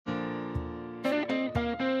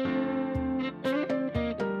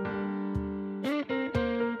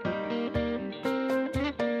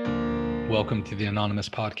Welcome to the Anonymous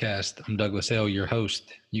Podcast. I'm Douglas L., your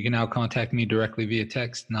host. You can now contact me directly via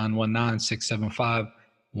text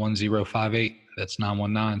 919-675-1058. That's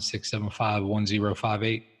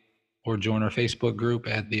 919-675-1058. Or join our Facebook group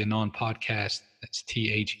at the Anon Podcast. That's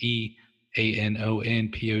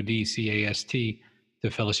TheAnonPodcast to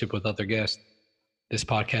fellowship with other guests. This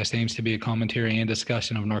podcast aims to be a commentary and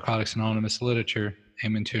discussion of Narcotics Anonymous literature,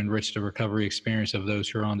 aiming to enrich the recovery experience of those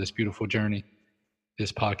who are on this beautiful journey.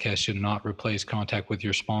 This podcast should not replace contact with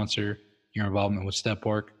your sponsor, your involvement with step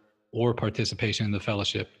work, or participation in the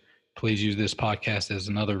fellowship. Please use this podcast as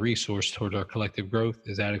another resource toward our collective growth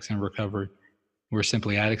as addicts in recovery. We're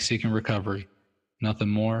simply addicts seeking recovery, nothing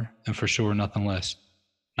more, and for sure, nothing less.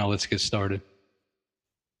 Now let's get started.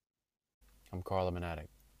 I'm Carl, I'm an addict.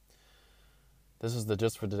 This is the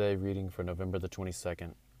Just for Today reading for November the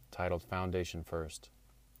 22nd, titled Foundation First.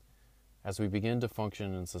 As we begin to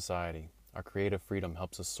function in society, our creative freedom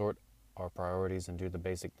helps us sort our priorities and do the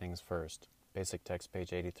basic things first. Basic text,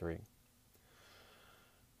 page 83.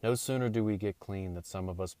 No sooner do we get clean than some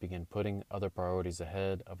of us begin putting other priorities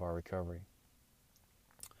ahead of our recovery.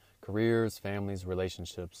 Careers, families,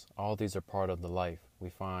 relationships, all these are part of the life we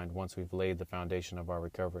find once we've laid the foundation of our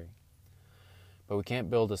recovery. But we can't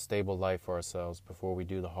build a stable life for ourselves before we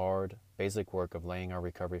do the hard, basic work of laying our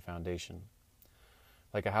recovery foundation.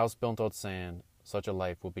 Like a house built on sand, such a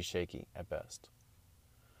life will be shaky at best.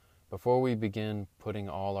 Before we begin putting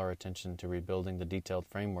all our attention to rebuilding the detailed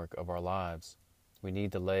framework of our lives, we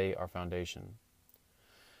need to lay our foundation.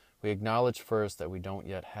 We acknowledge first that we don't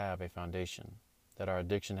yet have a foundation, that our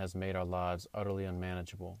addiction has made our lives utterly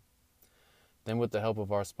unmanageable. Then, with the help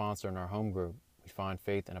of our sponsor and our home group, we find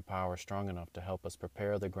faith in a power strong enough to help us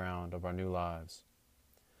prepare the ground of our new lives.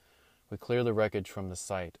 We clear the wreckage from the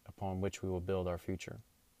site upon which we will build our future.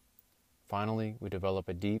 Finally, we develop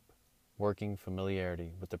a deep, working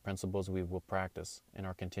familiarity with the principles we will practice in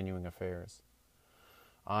our continuing affairs.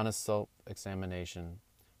 Honest self-examination,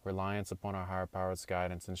 reliance upon our higher power's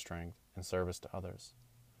guidance and strength, and service to others.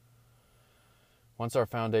 Once our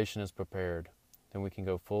foundation is prepared, then we can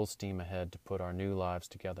go full steam ahead to put our new lives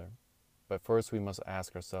together. But first we must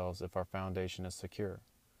ask ourselves if our foundation is secure.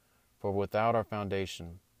 For without our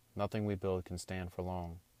foundation, nothing we build can stand for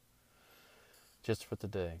long. Just for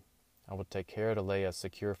today, I will take care to lay a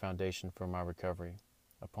secure foundation for my recovery.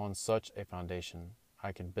 Upon such a foundation,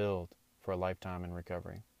 I can build for a lifetime in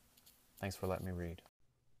recovery. Thanks for letting me read.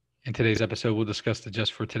 In today's episode, we'll discuss the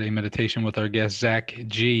Just for Today meditation with our guest, Zack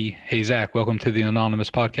G. Hey, Zack, welcome to the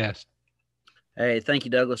Anonymous Podcast. Hey, thank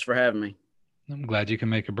you, Douglas, for having me. I'm glad you can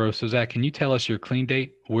make it, bro. So, Zack, can you tell us your clean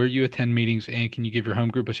date, where you attend meetings, and can you give your home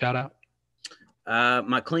group a shout out?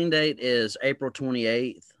 My clean date is April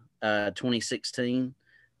 28th, 2016.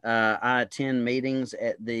 I attend meetings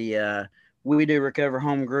at the We Do Recover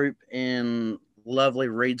home group in lovely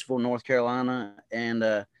Reidsville, North Carolina.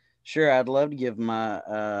 And sure, I'd love to give my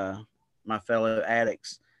my fellow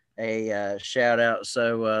addicts a shout out.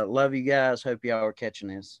 So love you guys. Hope y'all are catching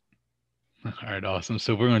this. All right, awesome.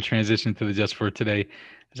 So we're going to transition to the Just for Today.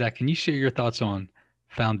 Zack, can you share your thoughts on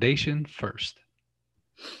foundation first?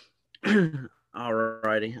 All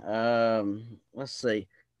righty. Let's see.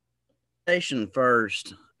 Foundation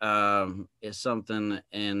first is something,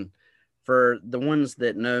 and for the ones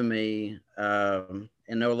that know me and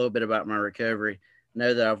know a little bit about my recovery,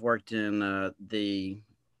 know that I've worked in the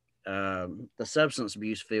substance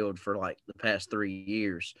abuse field for like the past 3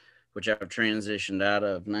 years, which I've transitioned out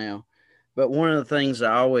of now. But one of the things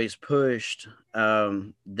I always pushed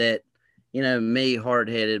that, me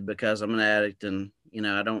hard-headed because I'm an addict and,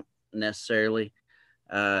 I don't necessarily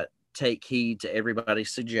take heed to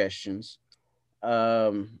everybody's suggestions.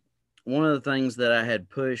 One of the things that I had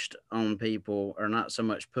pushed on people, or not so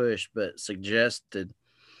much pushed, but suggested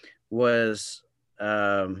was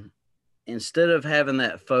instead of having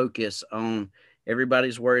that focus on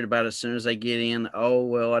everybody's worried about as soon as they get in, oh,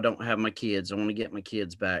 well, I don't have my kids. I want to get my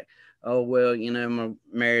kids back. Oh, well, my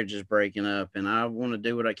marriage is breaking up and I want to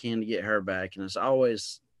do what I can to get her back. And it's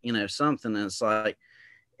always, something that's like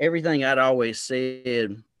everything I'd always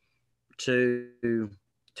said to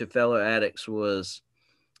fellow addicts was,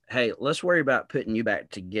 hey, let's worry about putting you back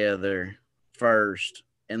together first,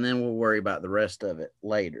 and then we'll worry about the rest of it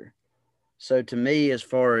later. So to me, as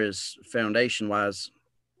far as foundation wise,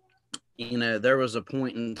 there was a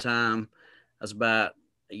point in time, I was about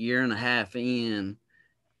a year and a half in,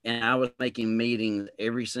 and I was making meetings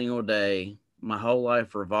every single day. My whole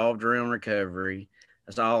life revolved around recovery.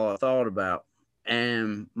 That's all I thought about.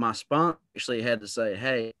 And my sponsor actually had to say,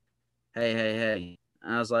 hey.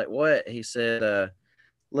 I was like, what? He said,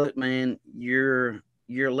 look, man, you're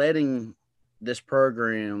letting this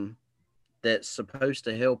program that's supposed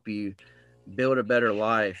to help you build a better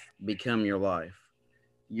life become your life.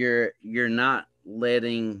 You're not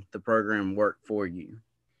letting the program work for you.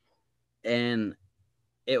 And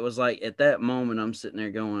it was like at that moment I'm sitting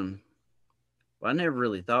there going, well, I never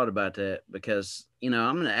really thought about that because,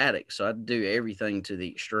 I'm an addict, so I do everything to the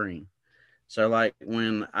extreme. So like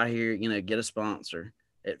when I hear, get a sponsor,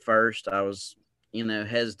 at first I was,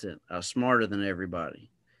 hesitant. I was smarter than everybody,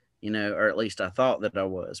 or at least I thought that I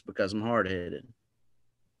was because I'm hard headed.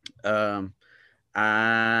 Um,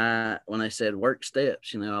 when they said work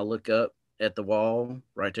steps, I look up at the wall.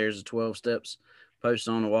 Right there's the 12 steps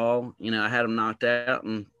posted on the wall. I had them knocked out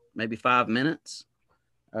in maybe 5 minutes,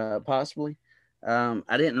 possibly.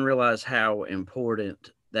 I didn't realize how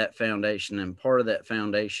important that foundation, and part of that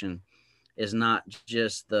foundation is not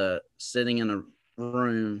just the sitting in a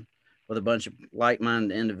room with a bunch of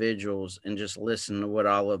like-minded individuals and just listen to what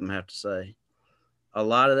all of them have to say. A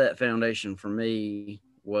lot of that foundation for me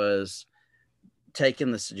was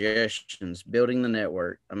taking the suggestions, building the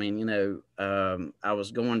network. I mean, I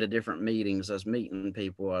was going to different meetings, I was meeting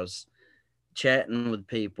people, I was chatting with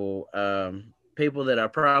people, people that I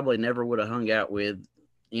probably never would have hung out with,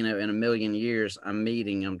 in a million years.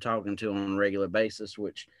 I'm talking to on a regular basis,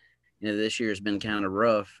 which, this year has been kind of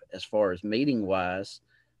rough as far as meeting wise.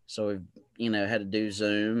 So we've, had to do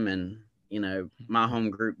Zoom, and, my home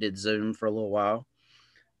group did Zoom for a little while,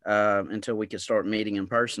 until we could start meeting in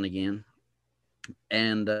person again.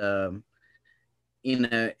 And,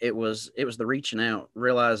 it was the reaching out,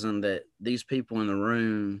 realizing that these people in the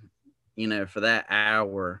room, for that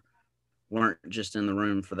hour weren't just in the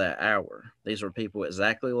room for that hour. These were people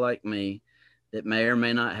exactly like me that may or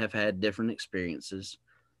may not have had different experiences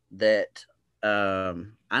that,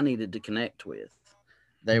 I needed to connect with.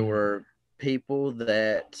 They were people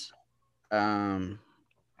um,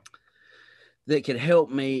 that could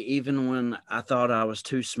help me even when I thought I was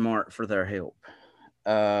too smart for their help.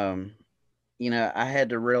 Um, I had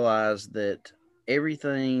to realize that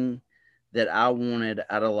everything that I wanted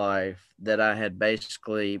out of life that I had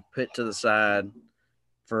basically put to the side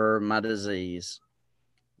for my disease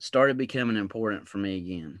started becoming important for me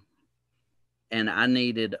again. And I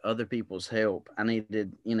needed other people's help. I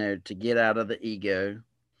needed, to get out of the ego,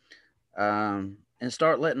 and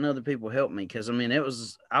start letting other people help me. Cause I mean,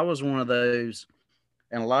 I was one of those,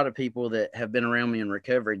 and a lot of people that have been around me in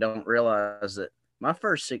recovery don't realize that my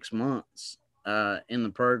first 6 months, in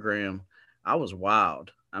the program, I was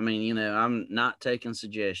wild. I mean, I'm not taking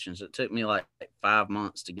suggestions. It took me like 5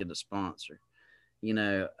 months to get a sponsor. You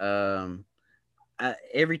know,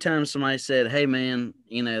 every time somebody said, "Hey, man,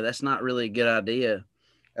 that's not really a good idea,"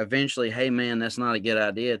 eventually, "Hey, man, that's not a good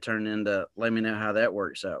idea," turned into, "Let me know how that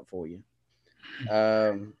works out for you."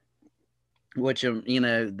 Um, which,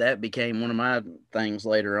 that became one of my things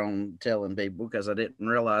later on telling people because I didn't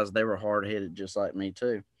realize they were hard headed just like me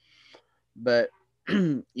too. But,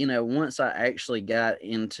 once I actually got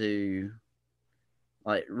into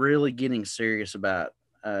like really getting serious about,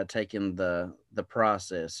 taking the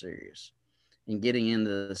process serious and getting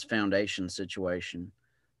into this foundation situation,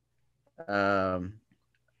 um,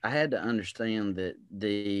 I had to understand that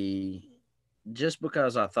the just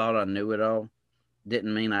because I thought I knew it all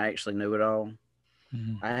didn't mean I actually knew it all.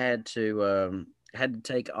 Mhm. I had to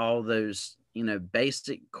take all those,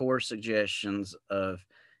 basic core suggestions of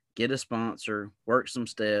get a sponsor, work some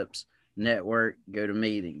steps, network, go to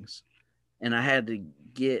meetings. And I had to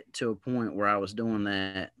get to a point where I was doing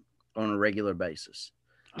that on a regular basis.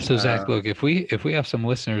 So Uh, Zach, look, if we have some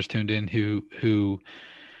listeners tuned in who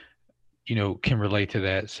can relate to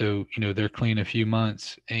that. So they're clean a few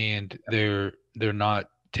months and they're not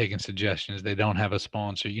taking suggestions. They don't have a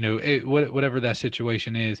sponsor. Whatever that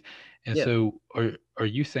situation is. And yeah, so, are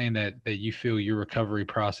you saying that you feel your recovery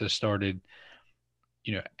process started,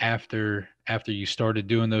 after you started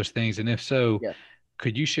doing those things? And if so, yeah.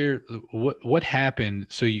 could you share what happened?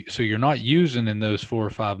 So you're not using in those 4 or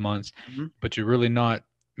 5 months, Mhm. but you're really not,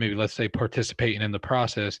 maybe let's say, participating in the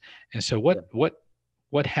process. And so Yeah.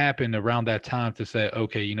 what happened around that time to say,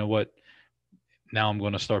 okay, you know what, now I'm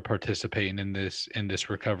going to start participating in this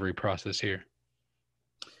recovery process here?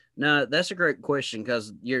 No, that's a great question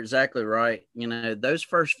because you're exactly right. Those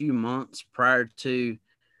first few months prior to,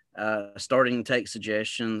 starting to take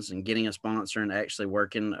suggestions and getting a sponsor and actually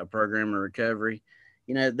working a program of recovery,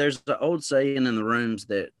 there's the old saying in the rooms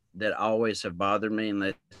that always have bothered me, and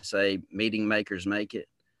they say meeting makers make it.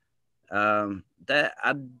 That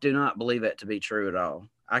I do not believe that to be true at all.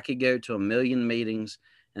 I could go to a million meetings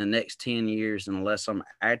in the next 10 years, and unless I'm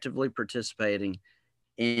actively participating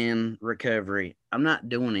in recovery, I'm not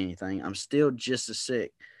doing anything. I'm still just as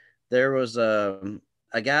sick. There was a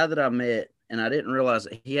guy that I met and I didn't realize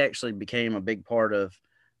that he actually became a big part of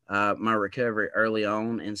my recovery early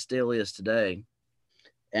on and still is today.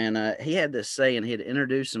 And he had this saying, he'd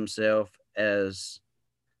introduce himself as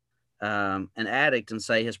an addict and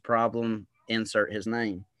say his problem, insert his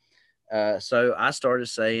name. So I started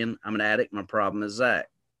saying, I'm an addict. My problem is Zach,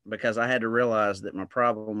 because I had to realize that my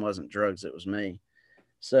problem wasn't drugs, it was me.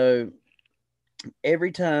 So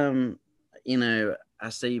every time, I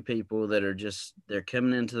see people that are just, they're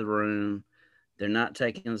coming into the room, they're not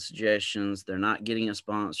taking suggestions, they're not getting a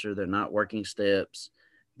sponsor, they're not working steps,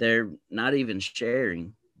 they're not even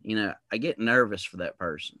sharing. I get nervous for that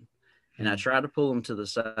person. And I try to pull them to the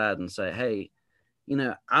side and say, hey,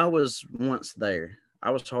 I was once there. I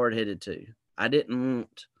was hard headed too. I didn't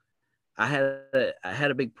want, I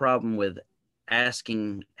had a big problem with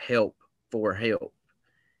asking help for help.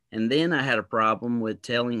 And then I had a problem with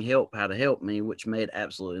telling help how to help me, which made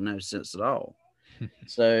absolutely no sense at all.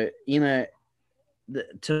 So,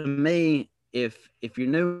 to me, if you're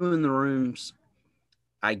new in the rooms,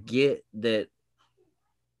 I get that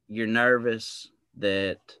you're nervous,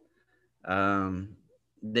 um,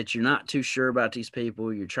 that you're not too sure about these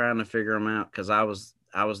people. You're trying to figure them out, because I was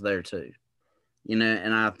there too.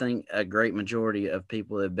 And I think a great majority of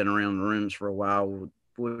people that have been around the rooms for a while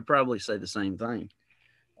would probably say the same thing.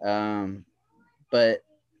 Um, but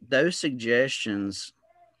those suggestions,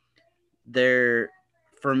 they're,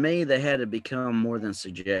 for me, they had to become more than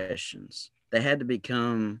suggestions. They had to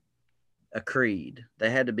become a creed. They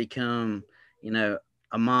had to become, you know,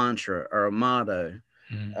 a mantra or a motto,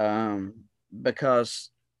 Mm-hmm. um, because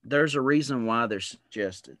there's a reason why they're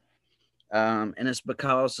suggested. And it's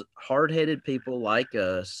because hard headed people like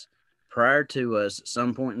us, prior to us, at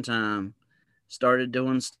some point in time, started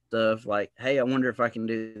doing stuff like, hey, I wonder if I can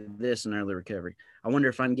do this in early recovery. I wonder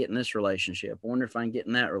if I can get in this relationship. I wonder if I can get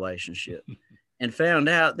in that relationship. And found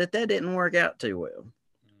out that that didn't work out too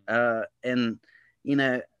well. And,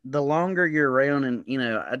 the longer you're around, and,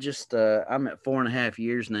 I'm at 4.5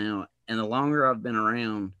 years now, and the longer I've been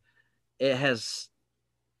around, it has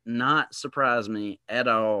not surprised me at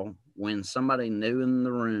all when somebody new in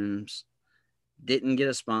the rooms didn't get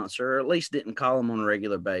a sponsor, or at least didn't call them on a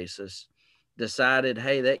regular basis, decided,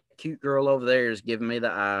 hey, that cute girl over there is giving me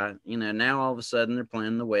the eye. Now all of a sudden they're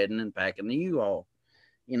planning the wedding and packing the U-Haul,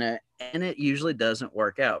 and it usually doesn't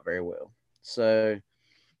work out very well. So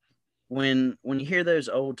when you hear those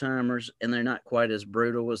old timers, and they're not quite as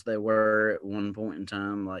brutal as they were at one point in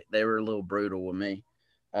time, like they were a little brutal with me.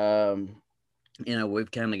 Um,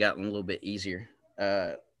 we've kind of gotten a little bit easier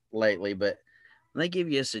lately, but when they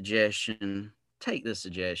give you a suggestion, take the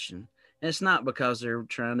suggestion. And it's not because they're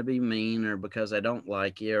trying to be mean or because they don't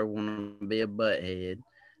like you or want to be a butthead.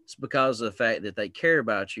 It's because of the fact that they care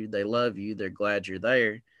about you, they love you, they're glad you're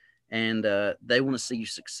there, and they want to see you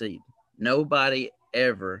succeed. Nobody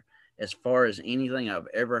ever, as far as anything I've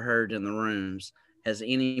ever heard in the rooms, has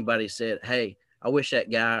anybody said, hey, I wish that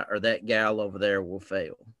guy or that gal over there will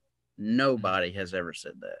fail. Nobody has ever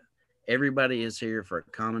said that. Everybody is here for a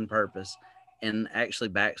common purpose and actually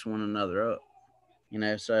backs one another up.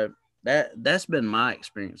 So that's been my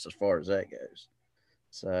experience as far as that goes.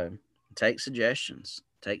 So take suggestions.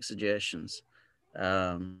 Take suggestions.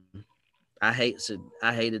 Um, I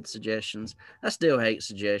hated suggestions. I still hate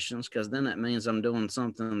suggestions, because then that means I'm doing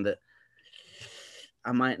something that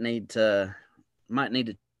I might need to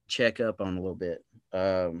check up on a little bit.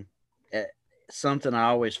 Um, eh, Something I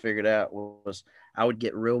always figured out was I would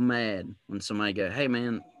get real mad when somebody go, "Hey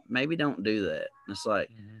man, maybe don't do that." And it's like,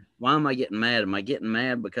 Mm-hmm. why am I getting mad? Am I getting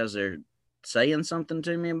mad because they're saying something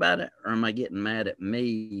to me about it, or am I getting mad at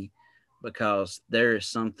me because there is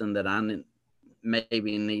something that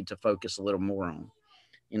maybe need to focus a little more on?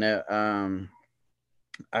 You know, um,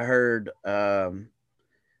 I heard a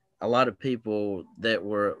lot of people that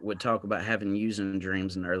would talk about having using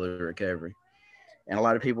dreams in early recovery. And a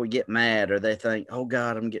lot of people get mad, or they think, oh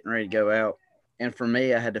God, I'm getting ready to go out. And for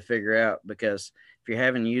me, I had to figure out, because if you're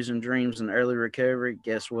having using dreams in early recovery,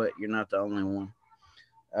 guess what? You're not the only one.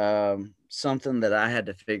 Something that I had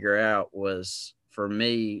to figure out was, for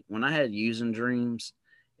me, when I had using dreams,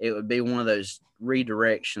 it would be one of those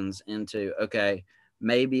redirections into, okay,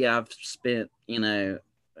 maybe I've spent, and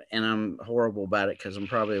I'm horrible about it because I'm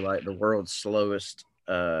probably like the world's slowest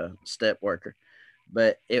step worker.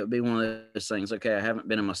 But it would be one of those things. Okay, I haven't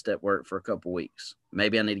been in my step work for a couple weeks.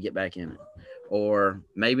 Maybe I need to get back in it, or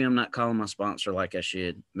maybe I'm not calling my sponsor like I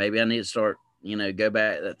should. Maybe I need to start, go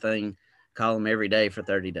back to that thing, call them every day for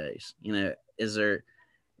 30 days. Is there,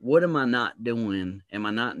 what am I not doing? Am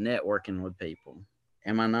I not networking with people?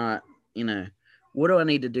 Am I not, you know, what do I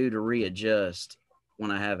need to do to readjust when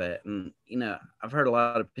I have it. And, I've heard a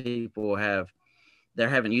lot of people they're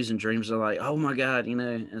having using dreams. They're like, oh my God,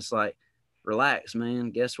 it's like, relax, man.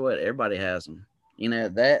 Guess what? Everybody has them.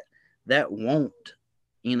 That won't,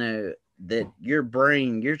 that your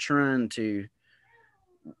brain, you're trying to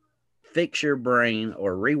fix your brain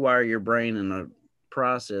or rewire your brain in a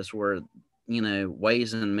process where,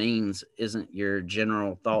 ways and means isn't your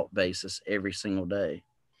general thought basis every single day.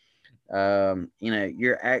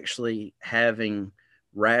 You're actually having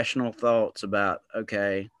rational thoughts about,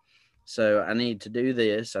 okay, so I need to do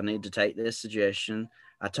this. I need to take this suggestion.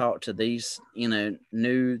 I talked to these,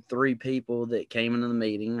 new 3 people that came into the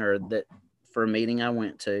meeting or that for a meeting I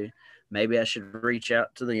went to. Maybe I should reach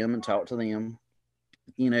out to them and talk to them.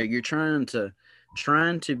 You're trying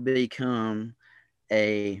to become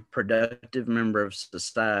a productive member of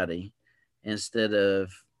society instead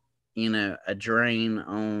of, a drain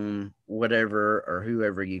on whatever or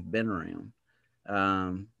whoever you've been around.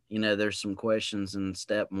 There's some questions in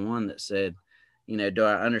step 1 that said, do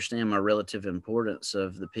I understand my relative importance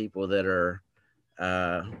of the people that are,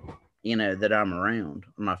 that I'm around,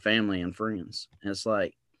 my family and friends? And it's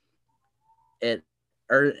like, in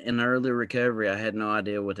early recovery, I had no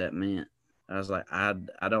idea what that meant. I was like, I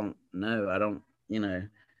don't know. I don't,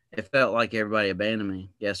 it felt like everybody abandoned me.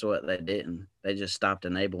 Guess what? They didn't. They just stopped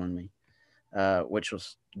enabling me, which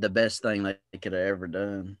was the best thing they could have ever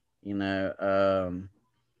done.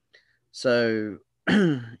 So,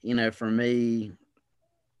 for me,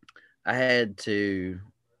 I had to,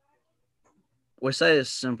 we say it's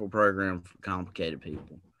a simple program for complicated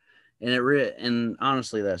people. And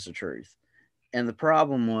honestly, that's the truth. And the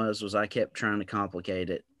problem was I kept trying to complicate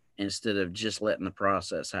it instead of just letting the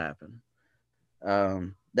process happen.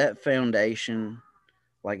 That foundation,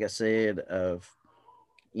 like I said, of,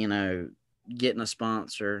 you know, getting a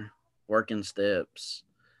sponsor, working steps,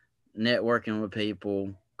 networking with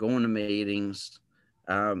people, going to meetings.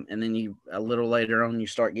 And then a little later on, you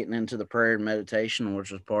start getting into the prayer and meditation,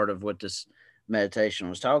 which was part of what this meditation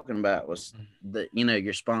was talking about, was that,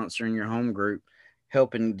 your sponsor and your home group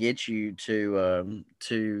helping get you to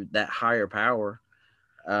that higher power.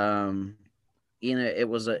 Um, it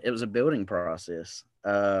was a building process.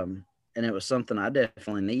 And it was something I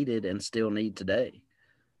definitely needed and still need today.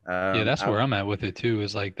 Yeah, that's I where I'm at with it too,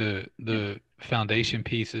 is like Yeah, the foundation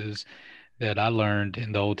pieces that I learned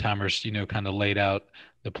and the old timers, kind of laid out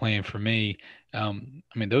the plan for me. I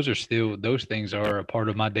mean, those things are a part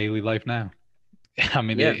of my daily life now. I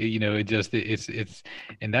mean, yeah, it just it's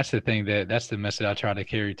and that's the thing, that's the message I try to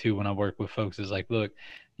carry too when I work with folks, is like, look,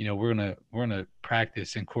 we're gonna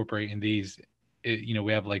practice incorporating these.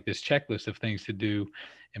 We have like this checklist of things to do,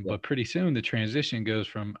 and yeah, but pretty soon the transition goes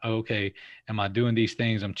from, oh, okay, am I doing these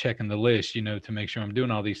things? I'm checking the list, to make sure I'm doing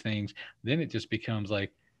all these things. Then it just becomes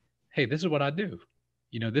like, hey, this is what I do.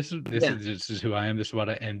 yeah, This is who I am. This is what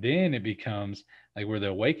I, and then it becomes like where the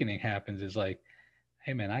awakening happens is like,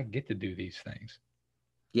 hey man, I get to do these things.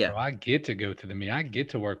 yeah, Bro, I get to go to the meeting. I get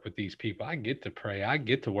to work with these people. I get to pray. I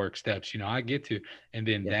get to work steps. I get to, and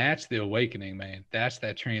then yeah. that's the awakening, man. That's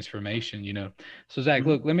that transformation. So Zach, Hmm.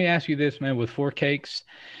 look, let me ask you this, man. With Four Cakes,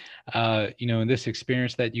 in this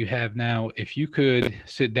experience that you have now, if you could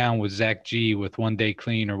sit down with Zack G with 1 day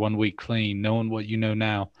clean or 1 week clean, knowing what you know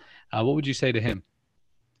now, what would you say to him?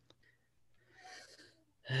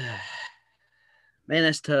 Man,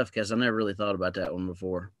 that's tough because I never really thought about that one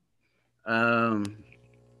before. Um,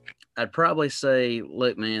 I'd probably say,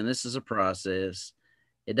 look, man, this is a process.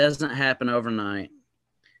 It doesn't happen overnight.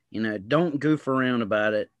 Don't goof around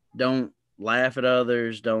about it. Don't laugh at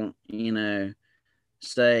others. Don't,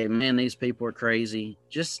 say, man, these people are crazy.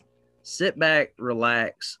 Just sit back,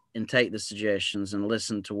 relax, and take the suggestions and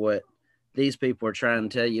listen to what these people are trying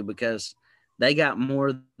to tell you, because they got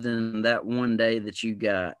more than that 1 day that you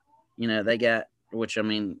got. They got, which I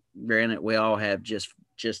mean, granted, we all have just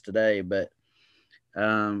today, but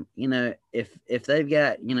if they've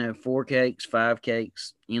got 4 cakes, 5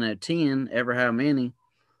 cakes, 10, ever how many,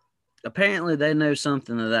 apparently they know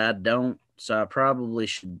something that I don't, so I probably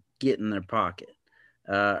should get in their pocket.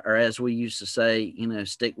 Or as we used to say,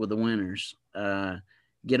 stick with the winners.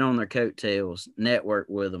 Get on their coattails, network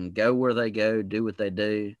with them, go where they go, do what they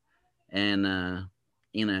do, and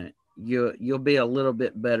you'll be a little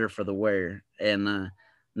bit better for the wear, and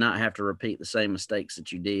not have to repeat the same mistakes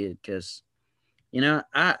that you did. Because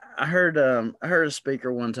I heard a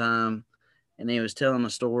speaker one time, and he was telling a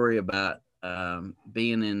story about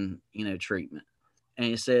being in treatment, and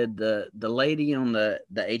he said the lady on the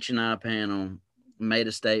H&I panel made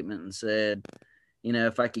a statement and said,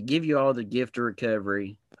 if I could give you all the gift of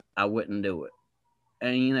recovery, I wouldn't do it.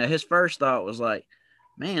 And his first thought was like,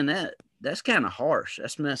 man, that's kind of harsh.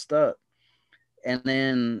 That's messed up. And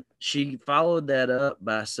then she followed that up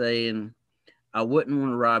by saying, I wouldn't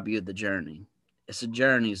want to rob you of the journey. It's a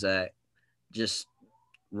journey, Zach. Just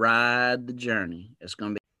ride the journey. It's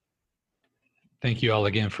going to be. Thank you all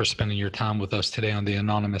again for spending your time with us today on the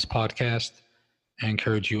Anonymous Podcast. I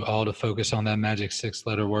encourage you all to focus on that magic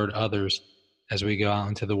 6-letter word, others, as we go out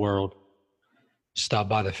into the world. Stop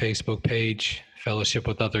by the Facebook page, Fellowship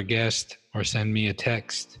with Other Guests, or send me a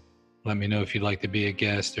text. Let me know if you'd like to be a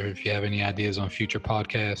guest or if you have any ideas on future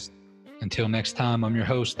podcasts. Until next time, I'm your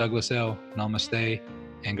host, Douglas L. Namaste,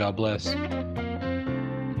 and God bless.